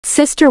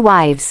Sister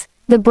wives.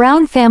 The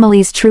Brown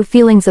family's true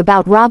feelings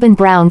about Robyn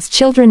Brown's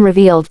children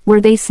revealed.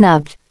 Were they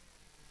snubbed?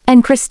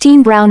 And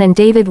Christine Brown and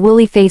Devid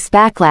Woolley face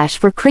backlash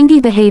for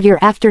cringy behavior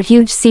after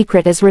huge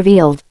secret is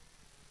revealed.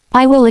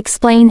 I will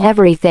explain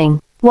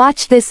everything.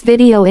 Watch this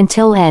video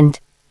until end.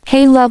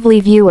 Hey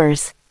lovely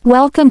viewers.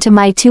 Welcome to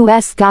my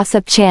 2S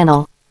Gossip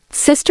channel.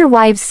 Sister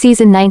Wives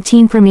Season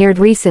 19 premiered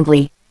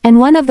recently, and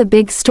one of the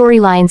big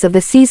storylines of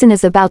the season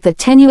is about the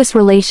tenuous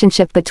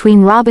relationship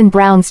between Robyn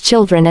Brown's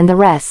children and the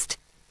rest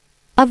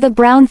of the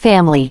Brown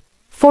family.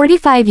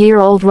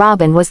 45-year-old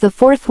Robyn was the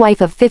fourth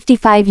wife of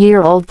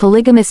 55-year-old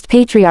polygamist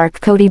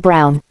patriarch Kody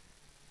Brown.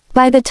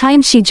 By the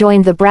time she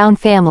joined the Brown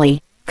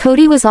family,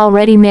 Kody was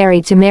already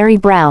married to Meri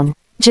Brown,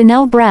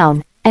 Janelle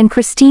Brown, and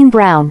Christine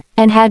Brown,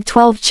 and had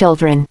 12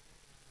 children.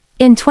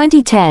 In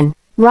 2010,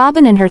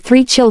 Robyn and her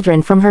 3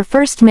 children from her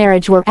first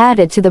marriage were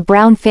added to the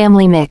Brown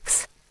family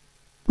mix.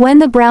 When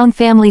the Brown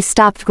family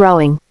stopped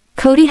growing,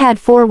 Kody had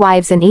 4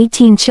 wives and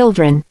 18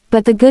 children,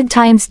 but the good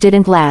times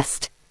didn't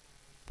last.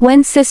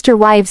 When Sister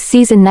Wives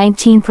Season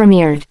 19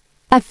 premiered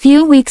a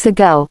few weeks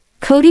ago,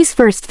 Kody's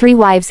first 3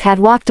 wives had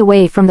walked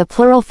away from the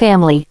plural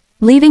family,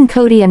 leaving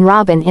Kody and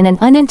Robyn in an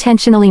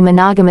unintentionally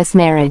monogamous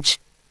marriage.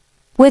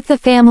 With the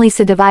family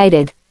so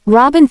divided,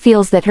 Robyn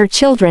feels that her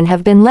children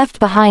have been left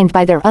behind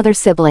by their other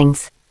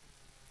siblings.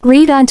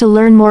 Read on to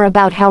learn more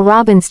about how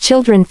Robyn's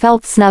children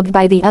felt snubbed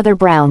by the other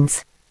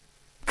Browns.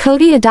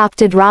 Kody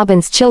adopted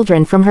Robyn's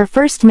children from her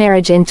first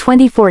marriage in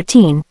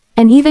 2014,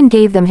 and even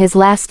gave them his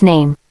last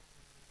name.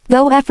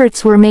 Though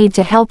efforts were made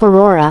to help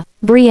Aurora,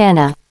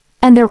 Brianna,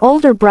 and their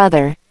older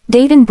brother,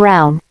 Paedon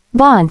Brown,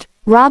 bond,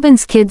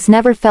 Robyn's kids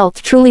never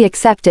felt truly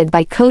accepted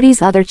by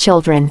Kody's other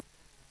children.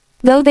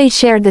 Though they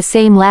shared the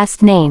same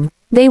last name,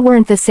 they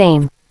weren't the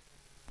same.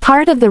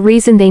 Part of the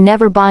reason they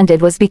never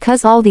bonded was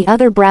because all the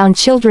other Brown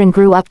children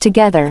grew up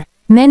together,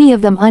 many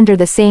of them under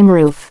the same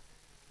roof.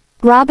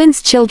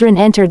 Robyn's children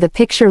entered the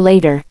picture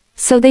later,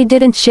 so they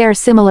didn't share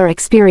similar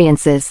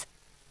experiences.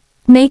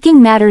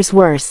 Making matters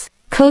worse,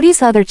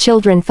 Kody's other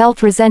children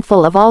felt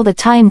resentful of all the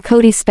time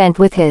Kody spent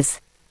with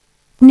his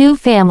new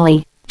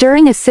family.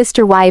 During a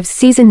Sister Wives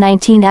Season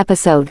 19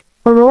 episode,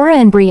 Aurora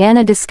and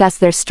Brianna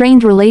discussed their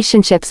strained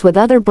relationships with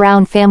other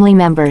Brown family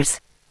members.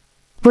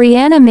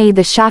 Brianna made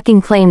the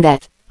shocking claim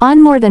that,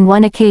 on more than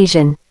one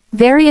occasion,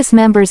 various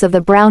members of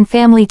the Brown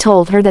family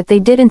told her that they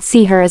didn't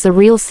see her as a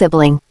real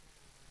sibling.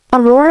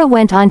 Aurora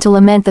went on to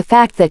lament the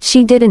fact that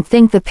she didn't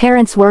think the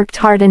parents worked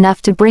hard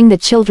enough to bring the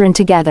children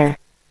together.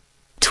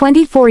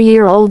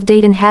 24-year-old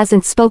Paedon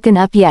hasn't spoken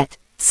up yet,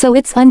 so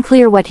it's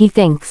unclear what he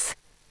thinks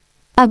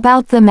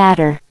about the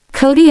matter.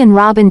 Kody and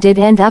Robyn did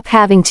end up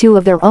having 2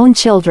 of their own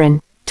children,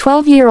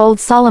 12-year-old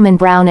Solomon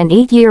Brown and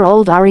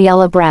 8-year-old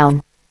Ariella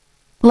Brown.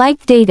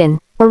 Like Paedon,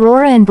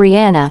 Aurora and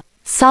Brianna,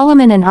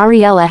 Solomon and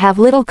Ariella have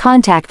little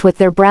contact with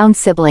their Brown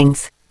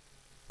siblings.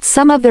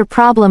 Some of their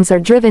problems are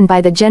driven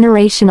by the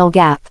generational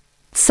gap.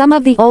 Some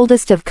of the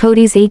oldest of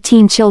Kody's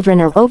 18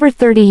 children are over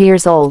 30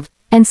 years old,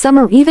 and some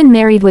are even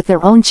married with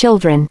their own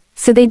children,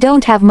 so they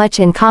don't have much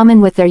in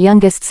common with their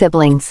youngest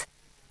siblings.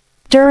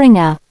 During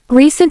a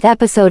recent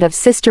episode of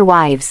Sister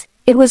Wives,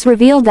 it was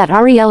revealed that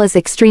Ariella's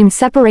extreme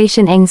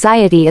separation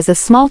anxiety as a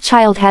small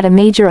child had a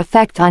major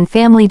effect on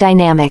family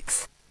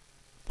dynamics.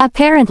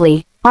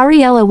 Apparently,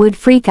 Ariella would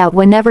freak out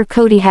whenever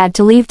Kody had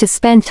to leave to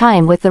spend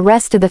time with the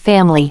rest of the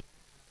family.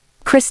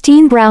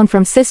 Christine Brown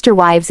from Sister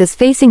Wives is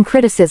facing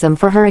criticism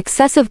for her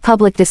excessive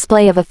public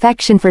display of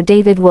affection for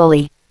Devid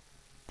Woolley.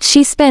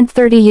 She spent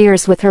 30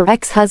 years with her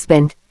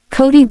ex-husband,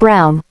 Kody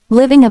Brown,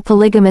 living a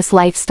polygamous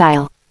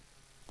lifestyle.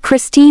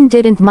 Christine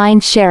didn't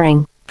mind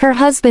sharing her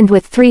husband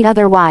with 3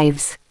 other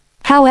wives.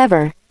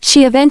 However,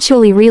 she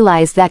eventually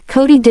realized that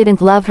Kody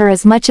didn't love her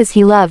as much as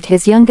he loved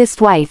his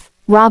youngest wife,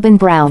 Robyn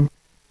Brown.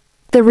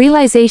 The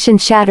realization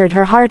shattered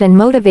her heart and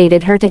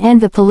motivated her to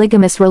end the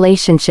polygamous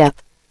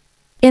relationship.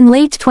 In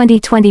late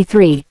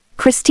 2023,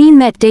 Christine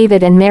met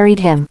Devid and married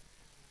him.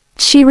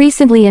 She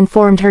recently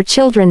informed her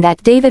children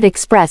that Devid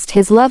expressed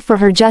his love for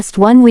her just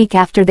 1 week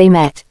after they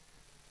met.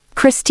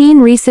 Christine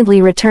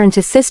recently returned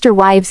to Sister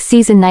Wives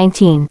Season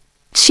 19.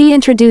 She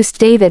introduced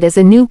Devid as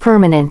a new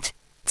permanent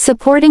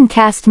supporting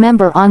cast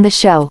member on the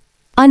show.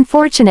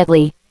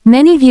 Unfortunately,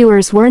 many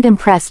viewers weren't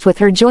impressed with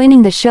her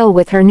joining the show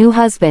with her new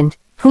husband,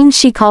 whom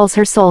she calls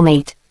her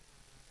soulmate.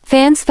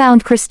 Fans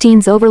found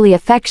Christine's overly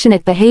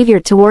affectionate behavior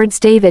towards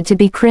Devid to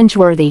be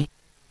cringeworthy.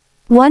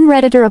 One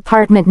Redditor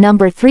apartment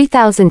number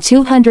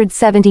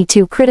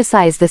 3272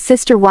 criticized the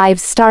Sister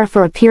Wives star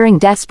for appearing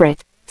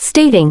desperate,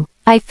 stating,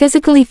 "I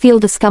physically feel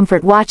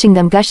discomfort watching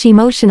them gush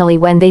emotionally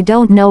when they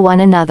don't know one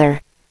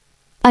another."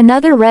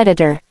 Another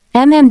Redditor,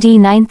 MMD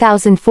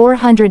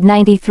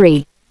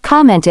 9493,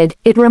 commented,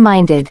 "It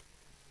reminded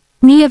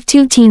me of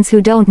 2 teens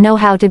who don't know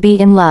how to be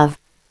in love."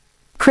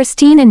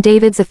 Christine and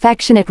Devid's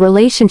affectionate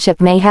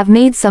relationship may have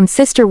made some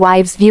Sister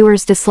Wives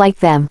viewers dislike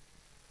them.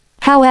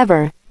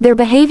 However, their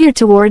behavior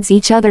towards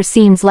each other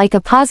seems like a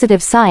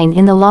positive sign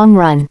in the long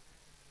run.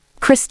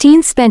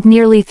 Christine spent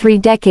nearly 3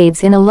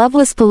 decades in a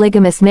loveless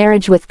polygamous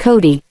marriage with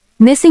Kody,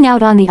 missing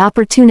out on the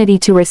opportunity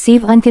to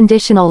receive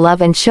unconditional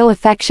love and show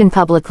affection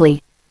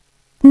publicly.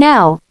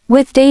 Now,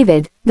 with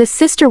Devid, the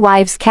Sister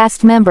Wives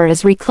cast member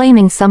is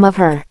reclaiming some of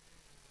her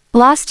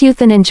lost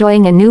youth and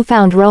enjoying a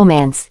newfound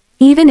romance,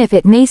 even if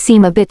it may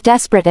seem a bit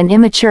desperate and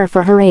immature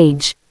for her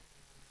age.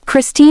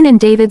 Christine and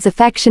Devid's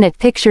affectionate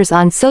pictures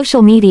on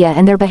social media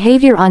and their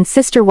behavior on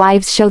Sister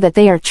Wives show that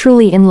they are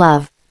truly in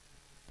love.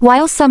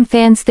 While some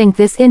fans think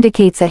this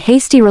indicates a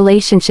hasty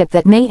relationship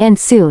that may end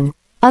soon,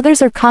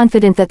 others are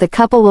confident that the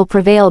couple will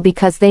prevail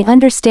because they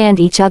understand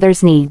each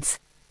other's needs.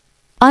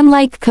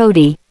 Unlike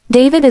Kody,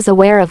 Devid is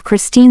aware of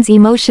Christine's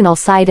emotional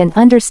side and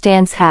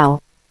understands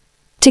how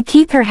to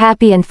keep her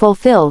happy and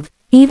fulfilled,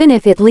 even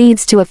if it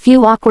leads to a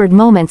few awkward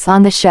moments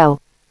on the show.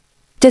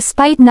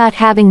 Despite not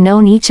having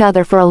known each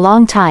other for a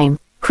long time,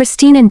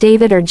 Christine and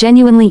Devid are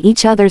genuinely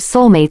each other's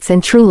soulmates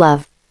and true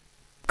love.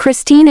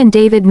 Christine and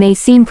Devid may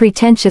seem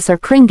pretentious or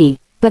cringy,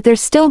 but they're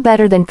still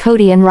better than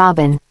Kody and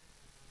Robyn.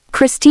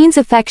 Christine's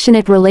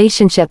affectionate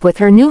relationship with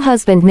her new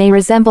husband may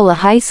resemble a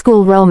high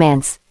school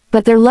romance,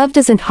 but their love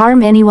doesn't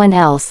harm anyone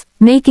else,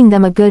 making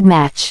them a good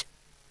match.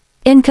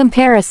 In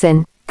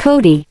comparison,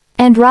 Kody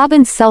and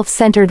Robyn's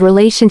self-centered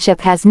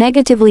relationship has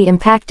negatively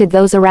impacted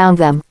those around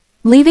them,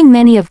 leaving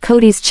many of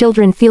Kody's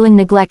children feeling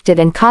neglected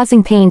and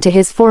causing pain to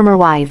his former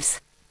wives.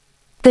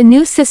 The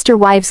new Sister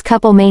Wives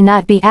couple may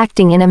not be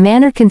acting in a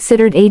manner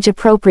considered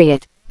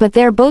age-appropriate, but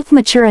they're both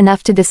mature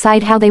enough to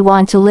decide how they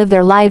want to live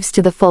their lives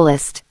to the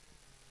fullest.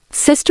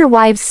 Sister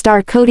Wives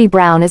star Kody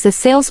Brown is a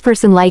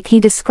salesperson like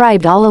he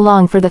described all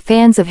along for the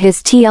fans of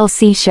his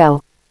TLC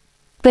show.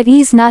 But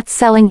he's not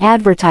selling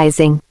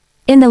advertising.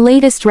 In the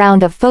latest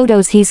round of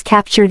photos he's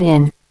captured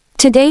in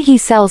today, he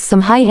sells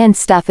some high-end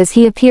stuff as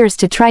he appears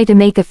to try to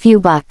make a few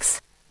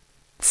bucks.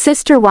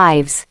 Sister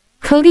Wives.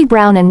 Kody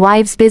Brown and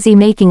wives busy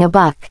making a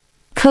buck.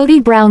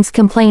 Kody Brown's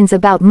complains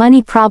about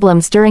money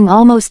problems during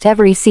almost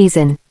every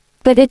season.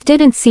 But it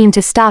didn't seem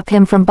to stop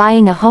him from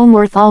buying a home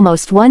worth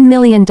almost $1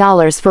 million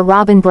for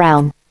Robyn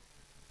Brown.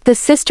 The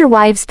Sister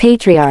Wives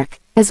patriarch,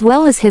 as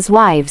well as his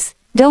wives,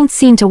 don't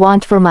seem to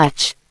want for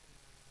much.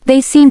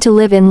 They seem to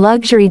live in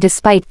luxury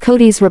despite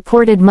Kody's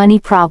reported money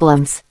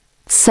problems.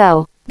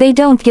 So, they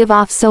don't give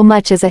off so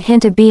much as a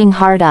hint of being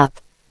hard up.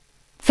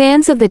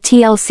 Fans of the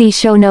TLC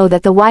show know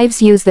that the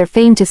wives use their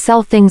fame to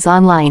sell things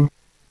online.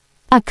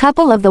 A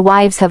couple of the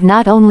wives have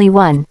not only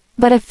one,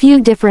 but a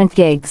few different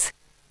gigs.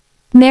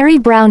 Meri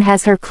Brown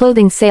has her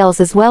clothing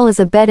sales as well as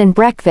a bed and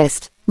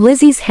breakfast,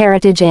 Lizzie's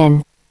Heritage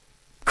Inn.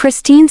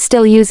 Christine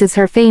still uses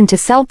her fame to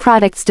sell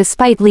products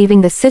despite leaving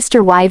the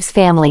Sister Wives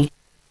family.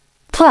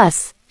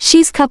 Plus,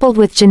 she's coupled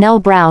with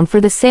Janelle Brown for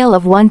the sale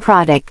of one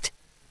product.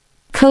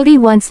 Kody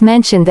once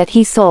mentioned that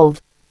he sold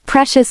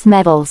precious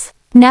metals.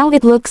 Now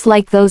it looks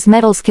like those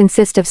metals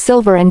consist of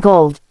silver and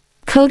gold.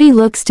 Kody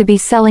looks to be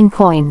selling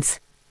coins.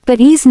 But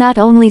he's not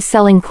only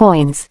selling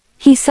coins,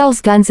 he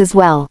sells guns as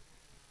well.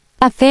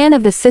 A fan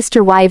of the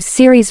Sister Wives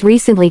series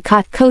recently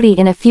caught Kody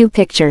in a few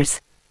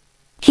pictures.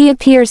 He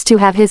appears to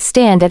have his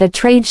stand at a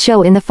trade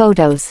show in the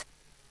photos.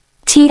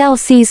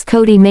 TLC's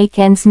Kody make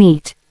ends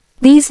meet.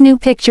 These new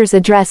pictures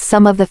address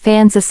some of the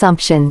fans'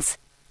 assumptions.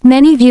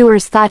 Many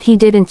viewers thought he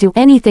didn't do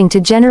anything to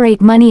generate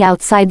money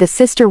outside the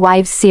Sister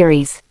Wives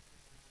series.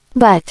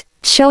 But,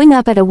 showing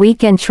up at a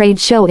weekend trade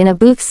show in a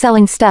booth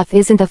selling stuff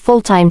isn't a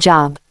full-time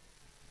job.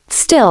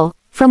 Still,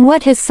 from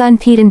what his son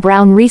Paedon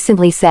Brown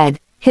recently said,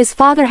 his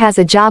father has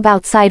a job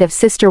outside of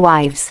Sister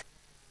Wives.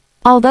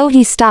 Although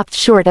he stopped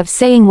short of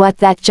saying what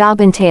that job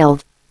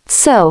entailed.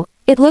 So,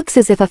 it looks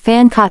as if a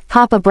fan caught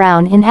Papa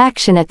Brown in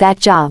action at that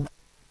job.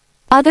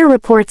 Other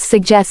reports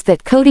suggest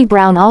that Kody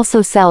Brown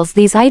also sells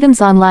these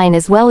items online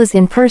as well as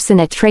in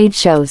person at trade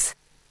shows.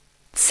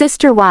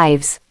 Sister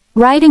Wives.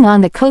 Riding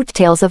on the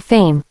coattails of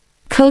fame.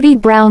 Kody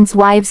Brown's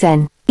wives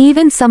and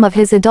even some of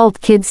his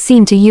adult kids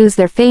seem to use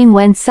their fame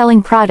when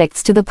selling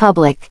products to the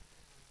public.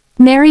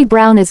 Meri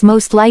Brown is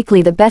most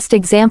likely the best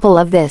example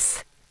of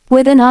this.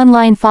 With an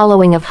online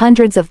following of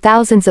hundreds of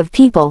thousands of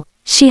people,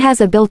 she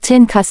has a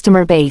built-in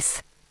customer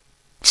base.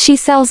 She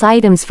sells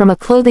items from a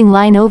clothing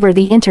line over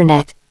the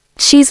internet.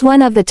 She's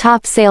one of the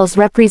top sales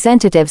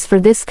representatives for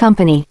this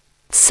company.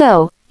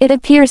 So, it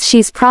appears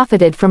she's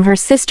profited from her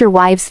Sister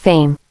Wives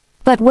fame.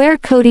 But where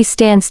Kody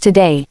stands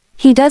today,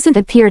 he doesn't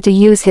appear to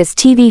use his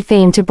TV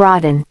fame to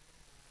broaden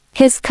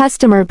his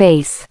customer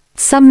base.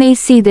 Some may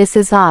see this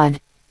as odd.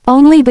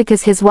 Only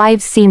because his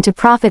wives seem to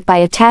profit by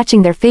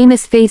attaching their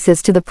famous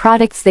faces to the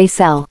products they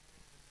sell.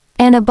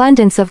 An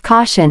abundance of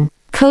caution.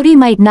 Kody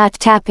might not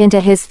tap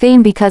into his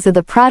fame because of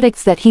the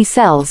products that he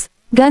sells,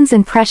 guns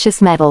and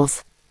precious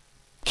metals.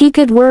 He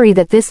could worry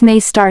that this may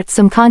start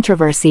some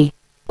controversy.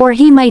 Or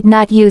he might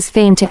not use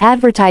fame to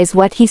advertise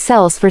what he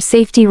sells for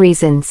safety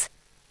reasons.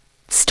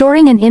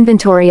 Storing an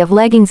inventory of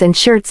leggings and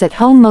shirts at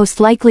home most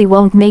likely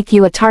won't make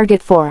you a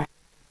target for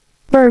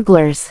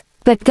burglars.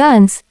 But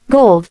guns,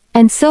 gold,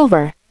 and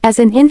silver, as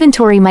an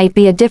inventory might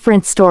be a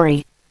different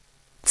story.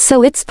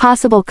 So it's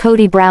possible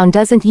Kody Brown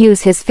doesn't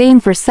use his fame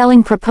for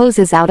selling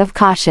proposes out of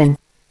caution.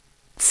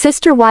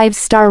 Sister Wives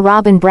star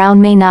Robyn Brown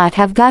may not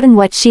have gotten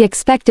what she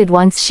expected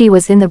once she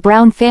was in the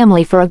Brown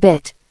family for a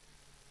bit.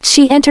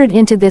 She entered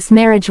into this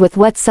marriage with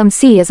what some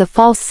see as a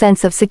false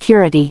sense of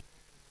security.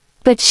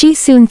 But she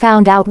soon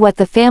found out what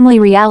the family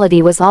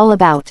reality was all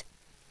about.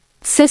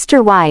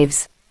 Sister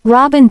Wives.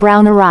 Robyn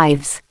Brown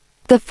arrives.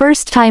 The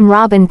first time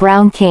Robyn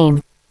Brown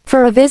came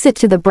for a visit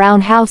to the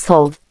Brown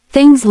household,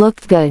 things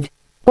looked good.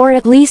 Or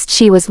at least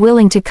she was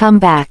willing to come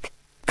back.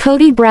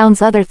 Kody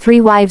Brown's other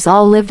 3 wives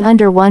all lived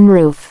under one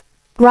roof.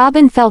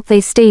 Robyn felt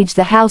they staged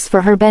the house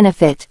for her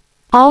benefit.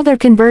 All their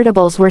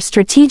convertibles were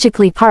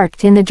strategically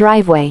parked in the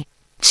driveway.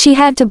 She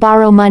had to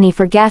borrow money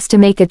for gas to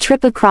make a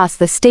trip across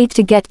the state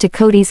to get to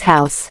Kody's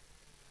house.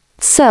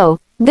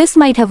 So, this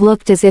might have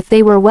looked as if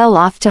they were well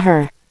off to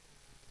her.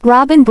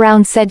 Robyn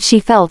Brown said she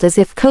felt as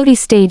if Kody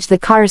staged the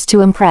cars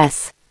to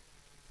impress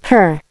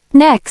her.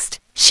 Next,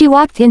 she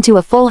walked into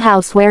a full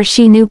house where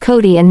she knew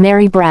Kody and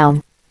Meri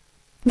Brown.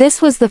 This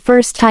was the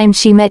first time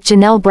she met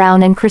Janelle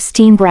Brown and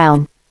Christine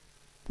Brown.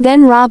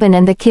 Then Robyn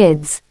and the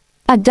kids.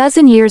 A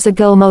dozen years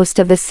ago most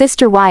of the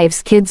Sister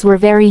Wives kids were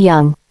very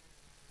young.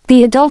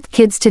 The adult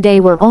kids today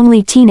were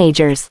only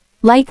teenagers,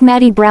 like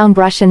Meri Brown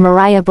and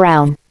Meri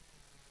Brown.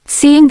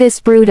 Seeing this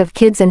brood of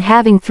kids and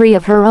having 3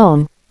 of her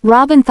own,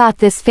 Robyn thought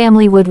this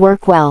family would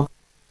work well.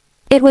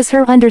 It was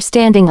her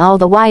understanding all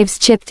the wives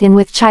chipped in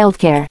with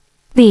childcare.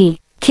 The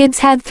kids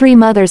had 3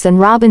 mothers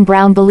and Robyn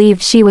Brown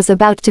believed she was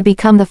about to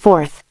become the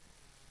 4th.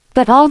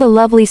 But all the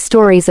lovely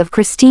stories of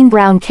Christine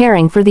Brown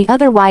caring for the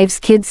other wives'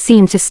 kids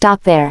seemed to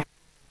stop there.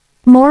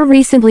 More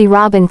recently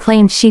Robyn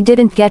claimed she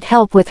didn't get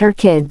help with her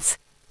kids.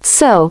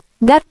 So,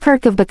 that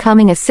perk of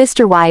becoming a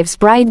Sister Wives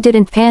bride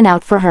didn't pan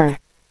out for her.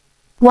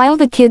 While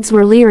the kids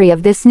were leery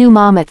of this new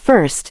mom at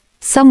first,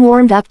 some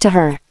warmed up to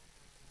her.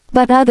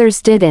 But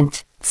others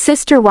didn't.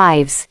 Sister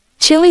Wives.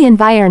 Chilly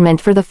environment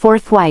for the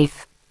 4th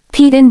wife.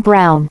 Paedon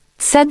Brown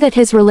said that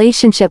his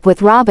relationship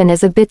with Robyn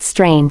is a bit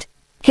strained.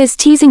 His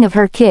teasing of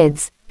her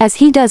kids, as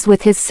he does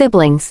with his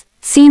siblings,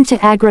 seemed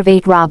to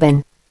aggravate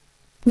Robyn.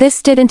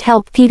 This didn't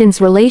help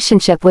Paedon's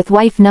relationship with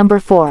wife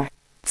number 4.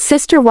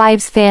 Sister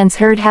Wives fans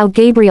heard how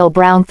Gabriel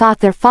Brown thought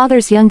their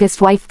father's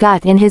youngest wife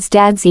got in his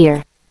dad's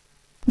ear.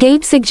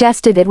 Gabe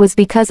suggested it was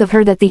because of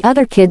her that the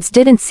other kids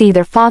didn't see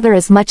their father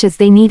as much as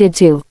they needed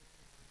to.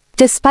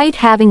 Despite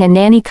having a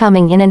nanny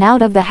coming in and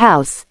out of the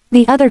house,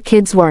 the other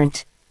kids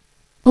weren't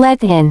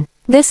let in.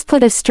 This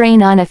put a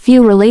strain on a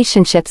few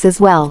relationships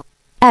as well.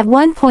 At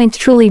one point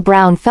Truly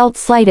Brown felt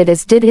slighted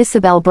as did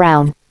Ysabel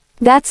Brown.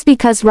 That's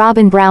because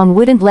Robyn Brown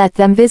wouldn't let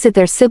them visit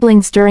their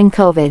siblings during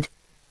COVID.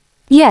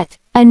 Yet,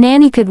 a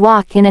nanny could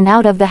walk in and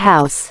out of the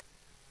house.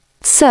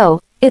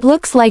 So, it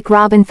looks like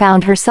Robyn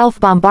found herself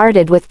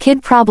bombarded with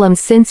kid problems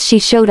since she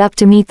showed up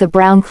to meet the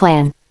Brown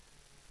clan.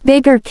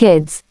 Bigger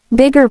kids,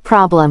 bigger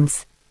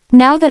problems.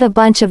 Now that a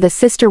bunch of the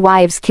Sister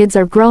Wives kids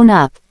are grown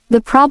up,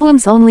 the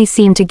problems only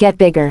seem to get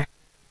bigger.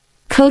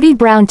 Kody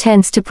Brown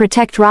tends to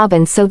protect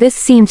Robyn, so this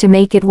seemed to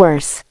make it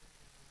worse.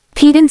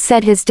 Paedon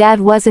said his dad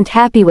wasn't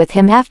happy with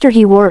him after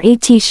he wore a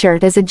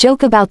t-shirt as a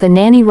joke about the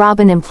nanny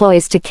Robyn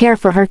employs to care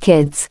for her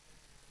kids.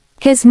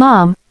 His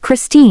mom,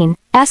 Christine,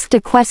 asked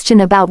a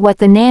question about what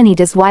the nanny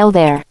does while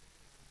there.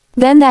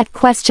 Then that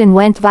question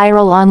went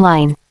viral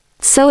online.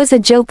 So as a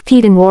joke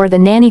Paedon wore the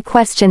nanny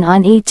question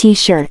on a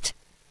t-shirt.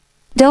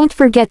 Don't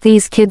forget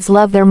these kids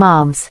love their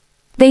moms.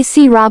 They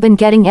see Robyn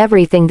getting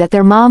everything that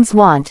their moms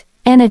want.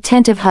 An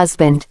attentive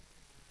husband.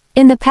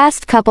 In the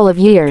past couple of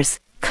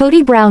years,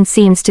 Kody Brown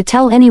seems to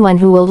tell anyone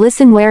who will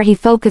listen where he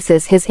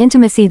focuses his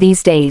intimacy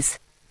these days.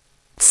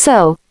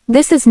 So,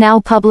 this is now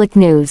public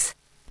news.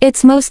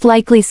 It's most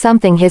likely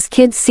something his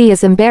kids see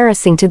as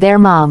embarrassing to their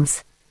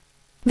moms.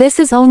 This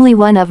is only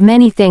one of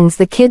many things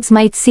the kids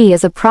might see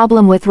as a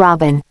problem with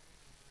Robyn.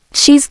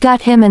 She's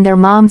got him and their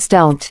moms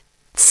don't.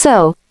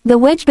 So, the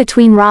wedge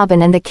between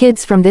Robyn and the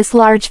kids from this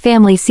large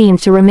family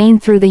seemed to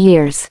remain through the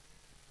years.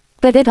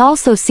 But it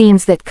also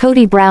seems that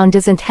Kody Brown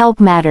doesn't help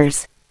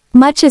matters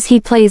much as he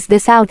plays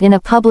this out in a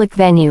public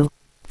venue.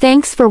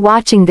 Thanks for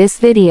watching this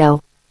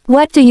video.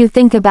 What do you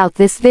think about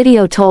this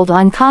video? Told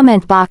on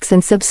comment box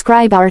and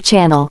subscribe our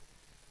channel.